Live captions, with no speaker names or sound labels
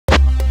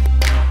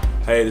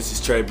Hey, this is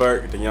Trey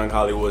Burke at the Young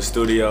Hollywood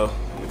Studio.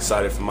 I'm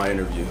excited for my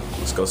interview.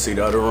 Let's go see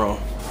the other room.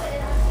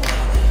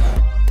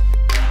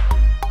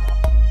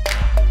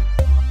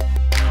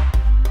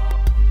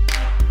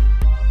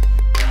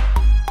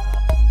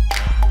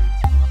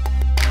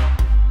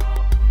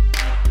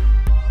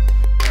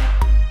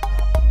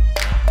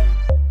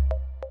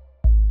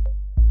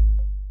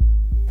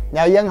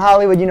 Now, Young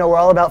Hollywood, you know we're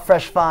all about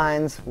fresh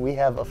finds. We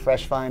have a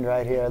fresh find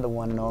right here, the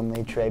one and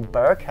only Trey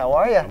Burke. How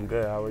are you? I'm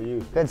good. How are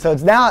you? Good. So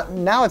it's now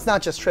it's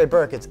not just Trey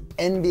Burke; it's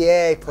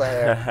NBA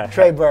player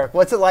Trey Burke.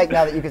 What's it like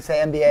now that you can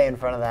say NBA in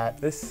front of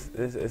that?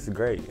 It's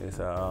great. It's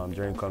a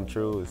dream come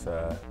true. It's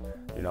a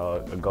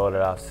goal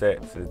that I've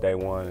set since day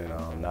one,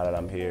 and now that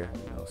I'm here,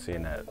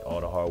 seeing that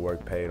all the hard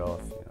work paid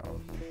off.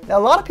 Now, a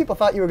lot of people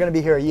thought you were going to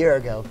be here a year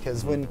ago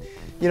because when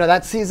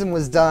that season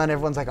was done,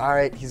 everyone's like, all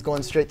right, he's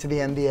going straight to the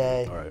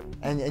NBA. All right.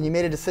 And you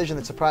made a decision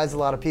that surprised a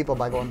lot of people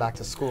by going back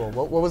to school.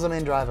 What was the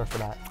main driver for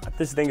that? I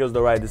just think it was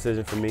the right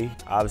decision for me.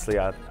 Obviously,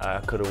 I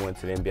could have went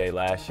to the NBA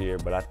last year,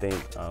 but I think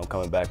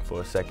coming back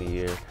for a second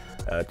year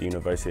at the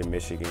University of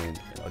Michigan,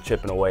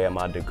 chipping away at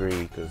my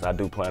degree, because I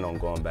do plan on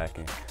going back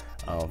and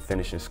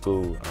finishing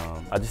school.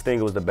 I just think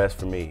it was the best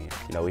for me.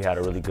 We had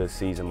a really good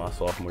season my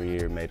sophomore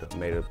year, made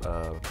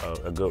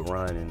a good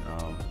run, and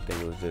I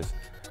think it was just,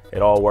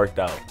 it all worked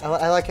out.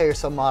 I like how you're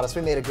so modest.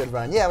 We made a good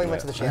run. Yeah, we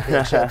went to the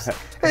championships.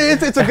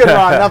 It's a good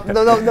run.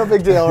 No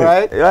big deal,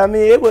 right? I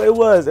mean, it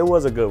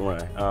was a good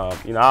run. I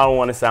don't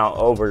want to sound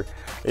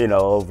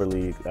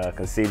overly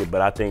conceited,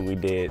 but I think we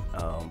did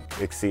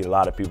exceed a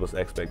lot of people's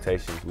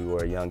expectations. We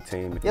were a young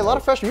team. Yeah, a lot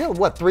of freshmen. You had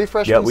what, 3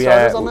 freshman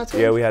starters on that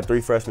team? Yeah, we had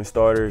 3 freshman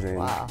starters, and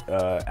wow.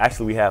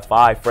 Actually we had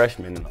 5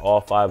 freshmen, and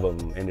all 5 of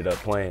them ended up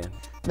playing.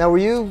 Now,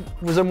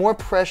 was there more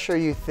pressure,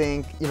 you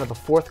think, the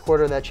fourth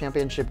quarter of that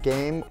championship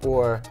game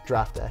or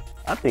draft day?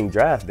 I think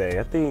draft day.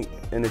 I think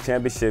in the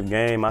championship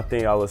game, I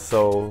think I was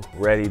so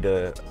ready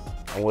to,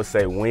 I would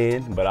say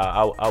win, but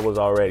I was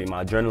already,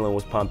 my adrenaline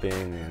was pumping,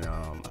 and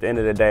at the end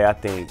of the day, I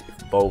think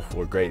both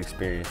were great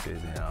experiences,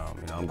 and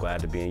I'm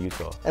glad to be in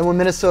Utah. And when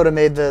Minnesota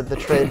made the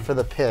trade for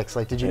the picks,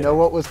 did you know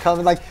what was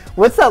coming?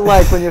 What's that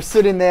like when you're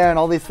sitting there and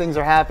all these things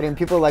are happening?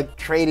 People are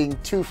trading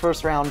 2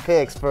 first-round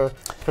picks for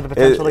the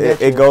potential to get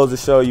you. It goes to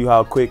show you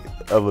how quick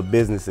of a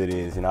business it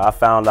is. I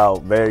found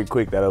out very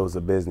quick that it was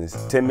a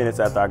business. 10 minutes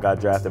after I got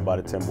drafted by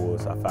the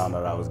Timberwolves, I found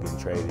out I was getting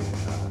traded.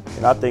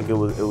 And I think it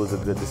was a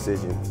good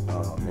decision,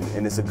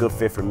 and it's a good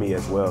fit for me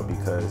as well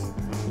because,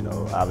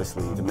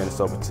 obviously the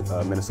Minnesota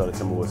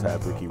Timberwolves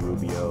have Ricky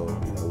Rubio,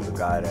 who's a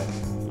guy that,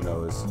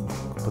 is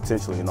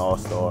potentially an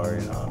all-star,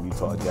 in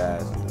Utah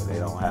Jazz. They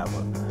don't have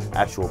an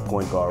actual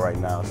point guard right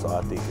now, so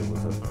I think it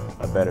was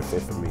a better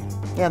fit for me.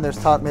 Yeah, and there's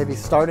talk maybe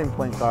starting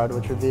point guard,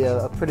 which would be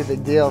a pretty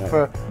big deal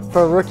for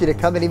a rookie to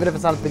come in, even if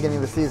it's not at the beginning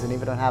of the season,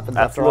 even if it happens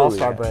after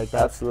All-Star break.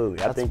 Absolutely.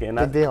 That's a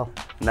big deal.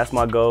 And that's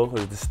my goal,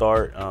 is to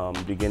start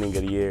beginning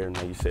of the year. And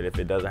like you said, if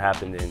it doesn't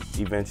happen, then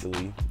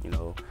eventually,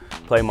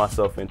 play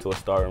myself into a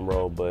starting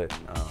role. But,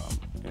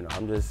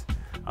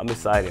 I'm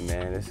excited,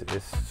 man.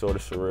 It's sort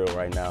of surreal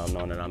right now,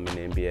 knowing that I'm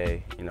in the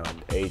NBA,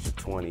 at the age of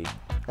 20.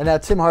 And now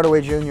Tim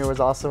Hardaway Jr. was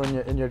also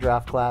in your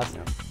draft class.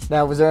 Yeah.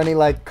 Now, was there any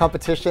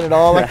competition at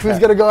all? Who's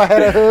gonna go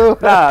ahead of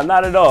who? Nah,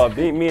 not at all.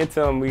 Me and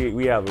Tim,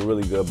 we have a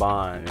really good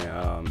bond.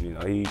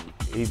 And,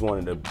 he's one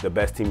of the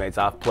best teammates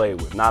I've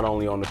played with, not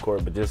only on the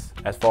court, but just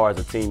as far as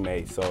a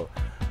teammate. So,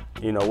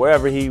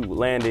 wherever he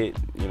landed,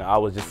 I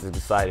was just as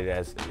excited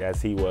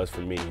as he was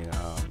for me.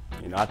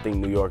 I think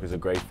New York is a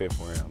great fit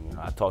for him.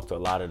 I talked to a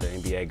lot of the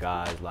NBA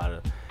guys, a lot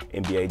of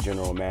NBA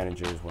general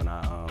managers when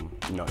I,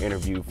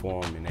 interviewed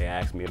for him, and they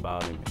asked me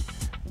about him.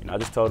 And, I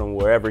just told them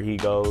wherever he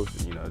goes,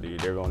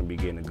 they're going to be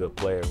getting a good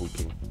player who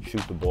can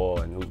shoot the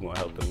ball and who's going to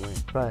help them win.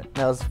 Right.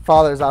 Now, his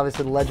father is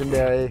obviously the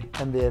legendary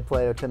NBA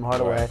player, Tim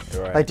Hardaway.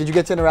 Right. Did you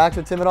get to interact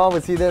with Tim at all?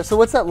 Was he there? So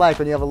what's that like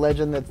when you have a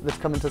legend that's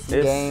coming to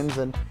some games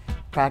and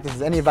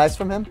practices? Any advice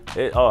from him?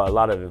 A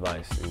lot of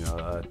advice.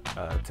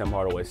 Tim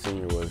Hardaway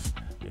Sr. was,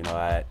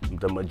 at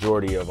the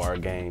majority of our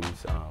games,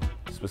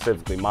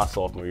 specifically my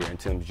sophomore year and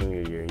Tim's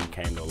junior year. He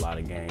came to a lot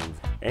of games,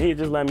 and he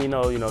just let me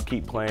know,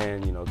 keep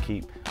playing,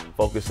 keep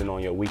focusing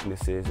on your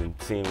weaknesses and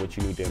seeing what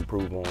you need to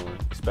improve on,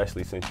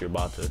 especially since you're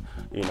about to,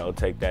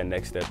 take that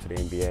next step to the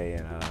NBA.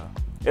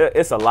 And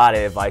it's a lot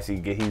of advice he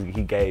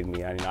gave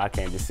me. I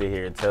can't just sit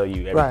here and tell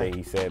you everything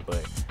he said,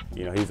 but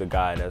he's a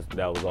guy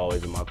that was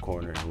always in my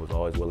corner and was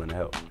always willing to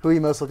help. Who are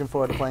you most looking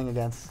forward to playing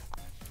against?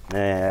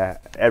 Man,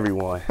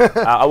 everyone.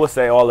 I would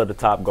say all of the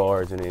top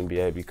guards in the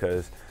NBA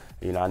because,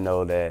 I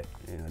know that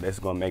this is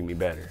going to make me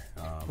better.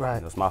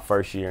 It's my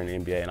first year in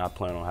the NBA, and I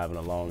plan on having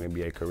a long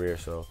NBA career.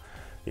 So,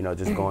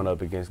 just going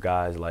up against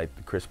guys like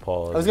Chris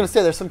Paul. I was going to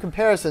say, there's some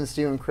comparisons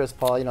to you and Chris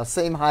Paul.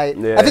 Same height.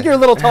 Yeah. I think you're a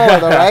little taller,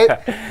 though, right?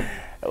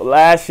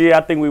 Last year,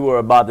 I think we were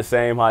about the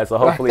same height, so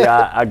hopefully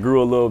I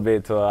grew a little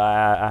bit till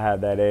I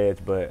had that edge.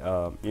 But,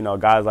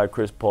 guys like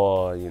Chris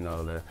Paul,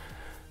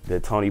 the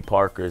Tony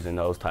Parkers and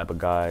those type of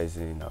guys,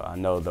 I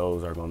know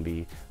those are going to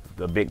be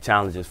the big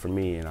challenges for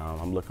me, and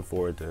I'm looking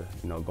forward to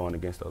going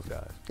against those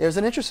guys. There's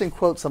an interesting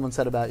quote someone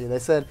said about you. They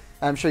said,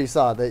 I'm sure you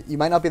saw, that you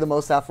might not be the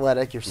most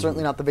athletic, you're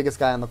certainly not the biggest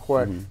guy on the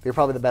court, but you're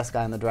probably the best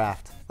guy in the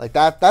draft. Like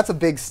that's a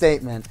big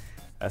statement.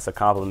 That's a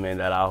compliment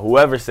that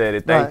whoever said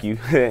it, thank you.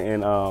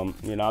 And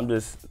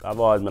I've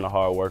always been a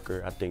hard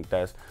worker. I think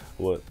that's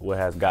what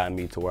has gotten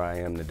me to where I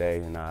am today,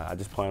 and I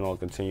just plan on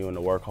continuing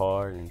to work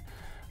hard and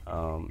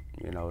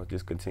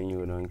just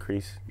continue to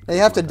increase. Now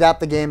you have to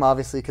adapt the game,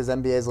 obviously, because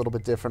NBA is a little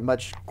bit different,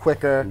 much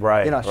quicker.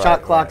 Right.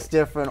 Shot clock's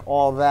different,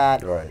 all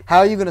that. Right. How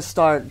are you going to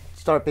start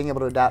being able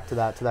to adapt to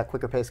that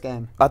quicker paced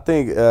game? I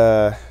think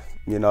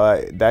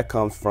that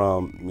comes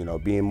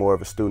from being more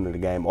of a student of the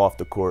game off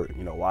the court.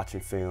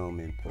 Watching film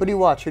and. Who do you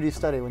watch? Who do you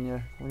study when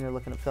you're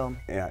looking at film?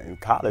 Yeah, in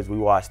college we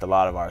watched a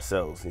lot of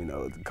ourselves.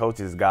 The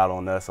coaches got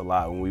on us a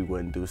lot when we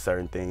wouldn't do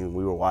certain things.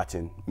 We were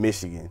watching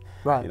Michigan.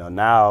 Right.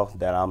 Now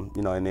that I'm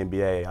in the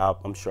NBA,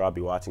 I'm sure I'll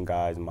be watching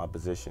guys in my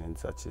position,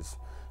 such as,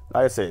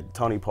 like I said,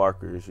 Tony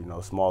Parker's,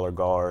 smaller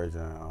guards,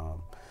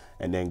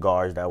 and then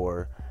guards that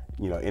were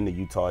in the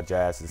Utah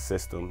Jazz's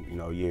system,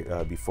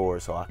 year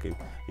before, so I can,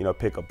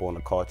 pick up on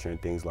the culture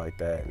and things like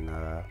that. And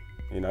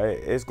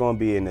it's going to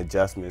be an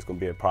adjustment. It's going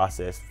to be a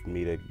process for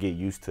me to get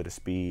used to the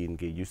speed and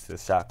get used to the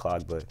shot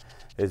clock. But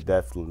I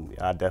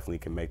definitely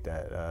can make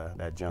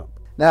that jump.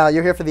 Now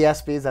you're here for the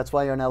ESPYs. That's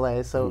why you're in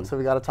LA. So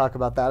we got to talk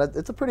about that.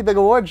 It's a pretty big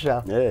award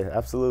show. Yeah,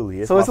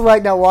 absolutely. So what's it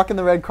like now, walking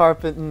the red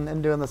carpet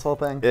and doing this whole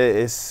thing?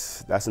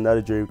 That's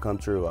another dream come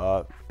true.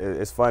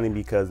 It's funny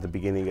because the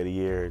beginning of the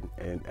year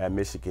at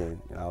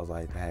Michigan, I was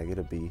like, dang,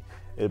 it'd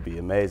be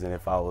amazing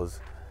if I was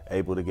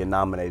able to get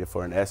nominated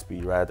for an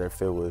ESPY, rather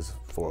if it was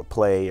for a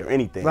play or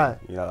anything. Right.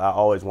 I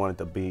always wanted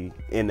to be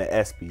in the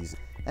ESPYs.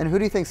 And who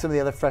do you think some of the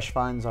other fresh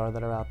finds are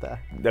that are out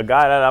there? The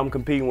guy that I'm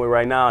competing with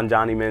right now,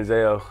 Johnny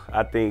Manziel,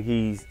 I think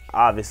he's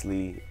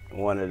obviously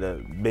one of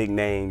the big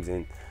names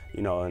in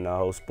the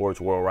whole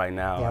sports world right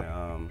now. Yep.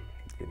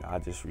 And, I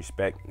just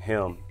respect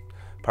him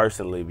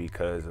personally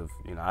because of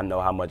I know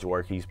how much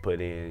work he's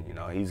put in.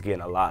 He's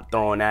getting a lot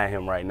thrown at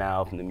him right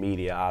now from the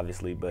media,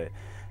 obviously, but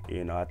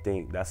I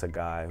think that's a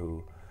guy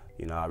who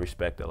I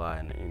respect a lot,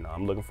 and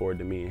I'm looking forward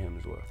to meeting him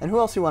as well. And who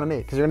else you want to meet?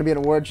 Because you're going to be at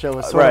an award show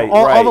with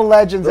all the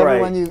legends,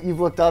 everyone you've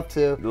looked up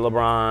to.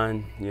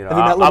 LeBron, Have you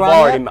met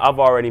LeBron I've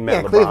already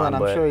met LeBron, Cleveland,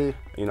 but I'm sure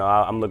you.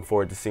 I'm looking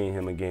forward to seeing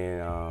him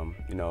again.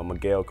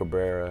 Miguel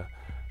Cabrera.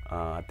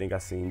 I think I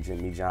seen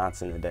Jimmy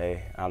Johnson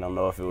today. I don't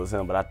know if it was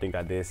him, but I think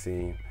I did see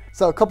him.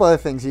 So a couple other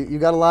things. You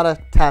got a lot of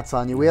tats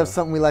on you. We have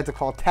something we like to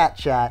call Tat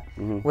Chat,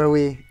 where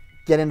we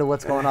get into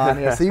what's going on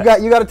here. So you got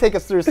to take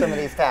us through some of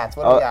these tats.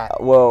 What do you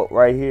got? Well,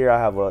 right here I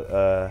have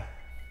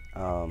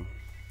a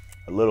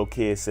little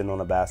kid sitting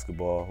on a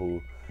basketball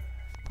who,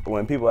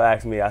 when people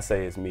ask me, I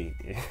say it's me.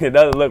 It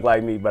doesn't look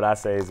like me, but I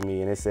say it's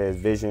me. And it says,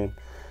 vision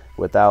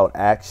without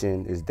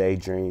action is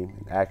daydream,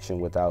 and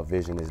action without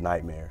vision is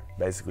nightmare.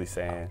 Basically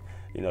saying,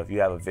 if you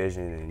have a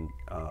vision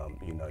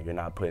and you're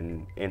not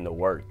putting in the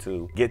work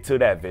to get to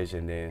that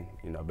vision, then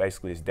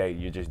basically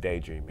you're just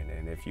daydreaming.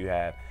 And if you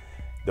have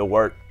the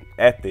work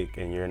ethic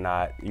and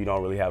you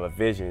don't really have a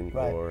vision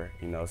or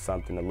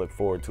something to look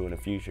forward to in the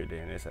future,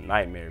 then it's a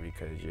nightmare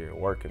because you're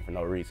working for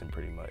no reason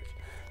pretty much.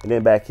 And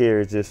then back here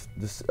is just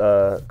this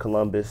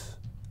Columbus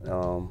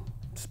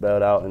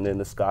spelled out, and then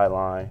the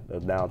skyline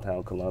of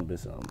downtown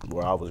Columbus,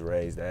 where I was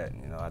raised at.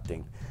 I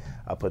think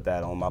I put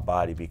that on my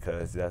body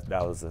because that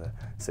was a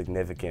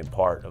significant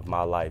part of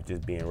my life,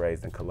 just being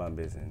raised in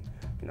Columbus. And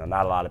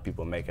not a lot of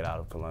people make it out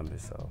of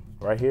Columbus. So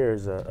right here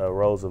is a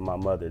rose of my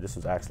mother. This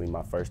was actually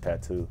my first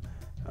tattoo.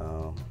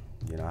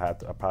 I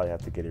probably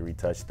have to get it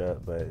retouched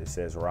up, but it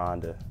says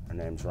Rhonda. Her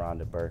name's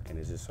Rhonda Burke, and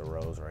it's just a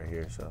rose right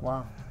here. So.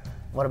 Wow.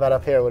 What about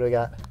up here? What do we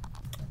got?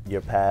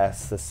 Your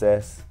past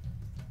success.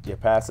 Your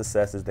past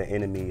success is the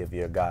enemy of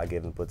your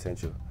God-given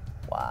potential.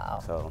 Wow.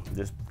 So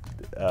just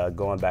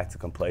going back to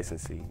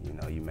complacency,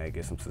 you may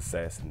get some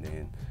success, and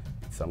then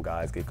some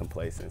guys get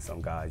complacent.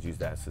 Some guys use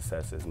that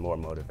success as more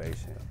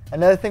motivation.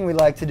 Another thing we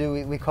like to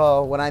do, we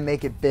call when I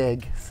make it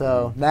big.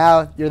 So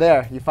now you're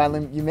there.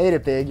 You made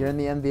it big. You're in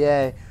the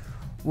NBA.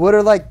 What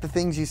are like the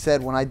things you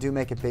said, when I do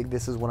make it big,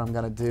 this is what I'm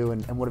going to do,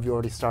 and what have you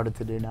already started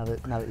to do now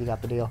that you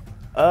got the deal?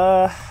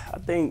 I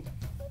think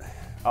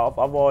I've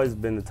always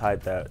been the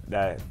type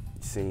that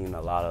seen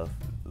a lot of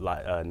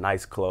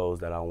nice clothes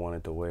that I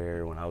wanted to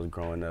wear when I was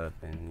growing up,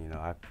 and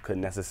I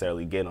couldn't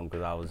necessarily get them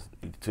because I was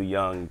too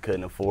young and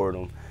couldn't afford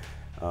them.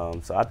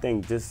 So I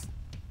think just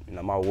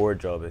my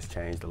wardrobe has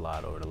changed a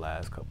lot over the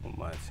last couple of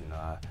months.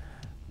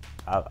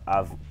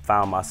 I've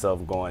found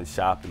myself going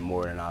shopping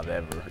more than I've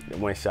ever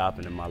went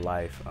shopping in my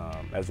life,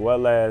 as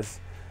well as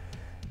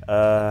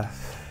I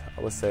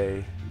would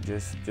say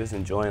just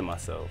enjoying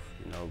myself.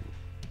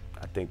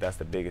 I think that's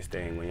the biggest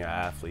thing when you're an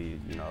athlete.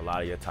 A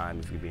lot of your time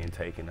is being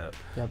taken up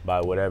by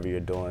whatever you're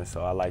doing.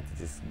 So I like to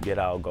just get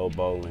out, go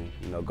bowling,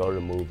 go to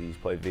the movies,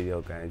 play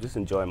video games, just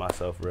enjoy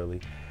myself really.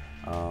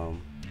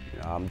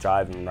 I'm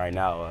driving right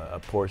now a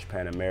Porsche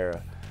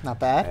Panamera. Not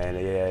bad. And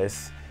yeah,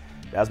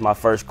 that's my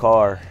first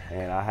car,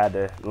 and I had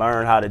to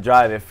learn how to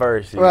drive it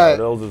first. You Right.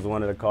 know, those was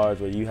one of the cars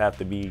where you have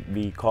to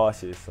be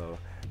cautious. So.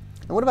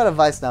 And what about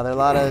advice now? There are a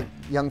lot of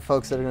young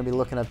folks that are going to be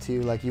looking up to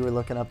you like you were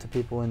looking up to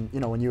people when, you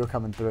know, when you were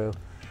coming through.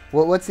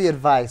 What's the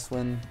advice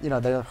when, you know,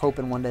 they're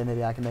hoping one day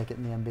maybe I can make it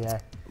in the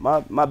NBA?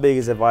 My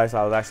biggest advice,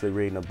 I was actually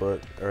reading a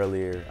book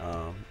earlier,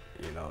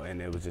 you know,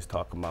 and it was just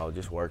talking about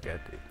just work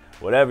ethic.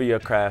 Whatever your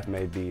craft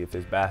may be, if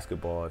it's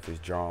basketball, if it's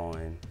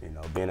drawing, you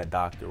know, being a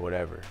doctor,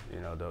 whatever, you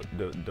know,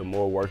 the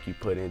more work you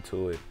put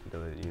into it,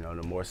 you know,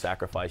 the more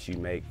sacrifice you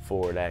make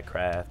for that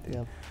craft.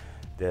 Yep.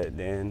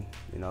 Then,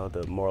 you know,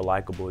 the more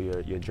likable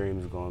your dream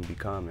is going to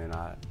become. And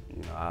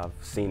you know, I've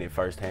seen it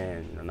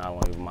firsthand, you know, not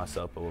only with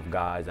myself, but with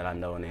guys that I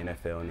know in the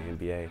NFL and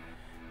the NBA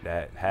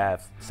that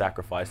have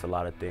sacrificed a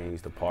lot of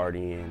things, the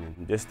partying,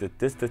 and just the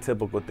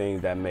typical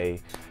things that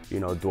may, you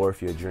know,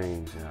 dwarf your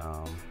dreams.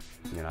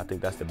 You know, I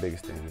think that's the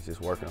biggest thing, is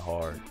just working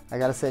hard. I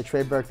got to say,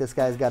 Trey Burke, this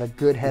guy's got a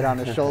good head on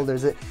his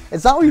shoulders.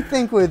 It's not what you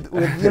think with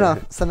you know,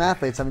 some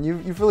athletes. I mean,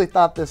 you've really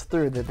thought this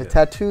through. The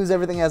tattoos,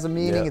 everything has a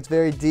meaning. Yeah. It's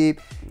very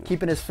deep.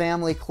 Keeping his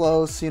family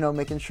close, you know,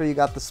 making sure you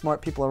got the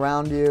smart people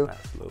around you.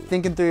 Absolutely.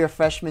 Thinking through your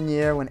freshman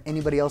year when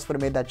anybody else would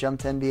have made that jump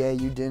to NBA,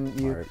 you didn't.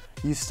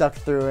 You stuck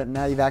through it, and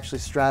now you've actually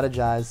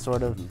strategized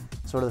sort of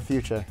the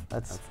future.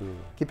 Absolutely.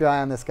 Keep your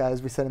eye on this guy.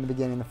 As we said in the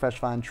beginning, the Fresh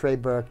Find, Trey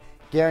Burke.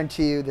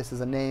 Guarantee you this is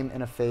a name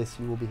and a face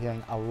you will be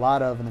hearing a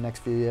lot of in the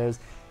next few years.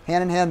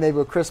 Hand in hand maybe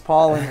with Chris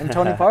Paul and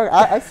Tony Parker.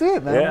 I see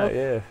it, man.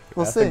 Yeah.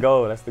 We'll That's see. the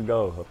goal. That's the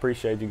goal.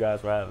 Appreciate you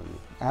guys for having me.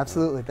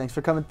 Absolutely. Thanks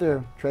for coming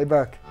through. Trey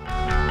Burke.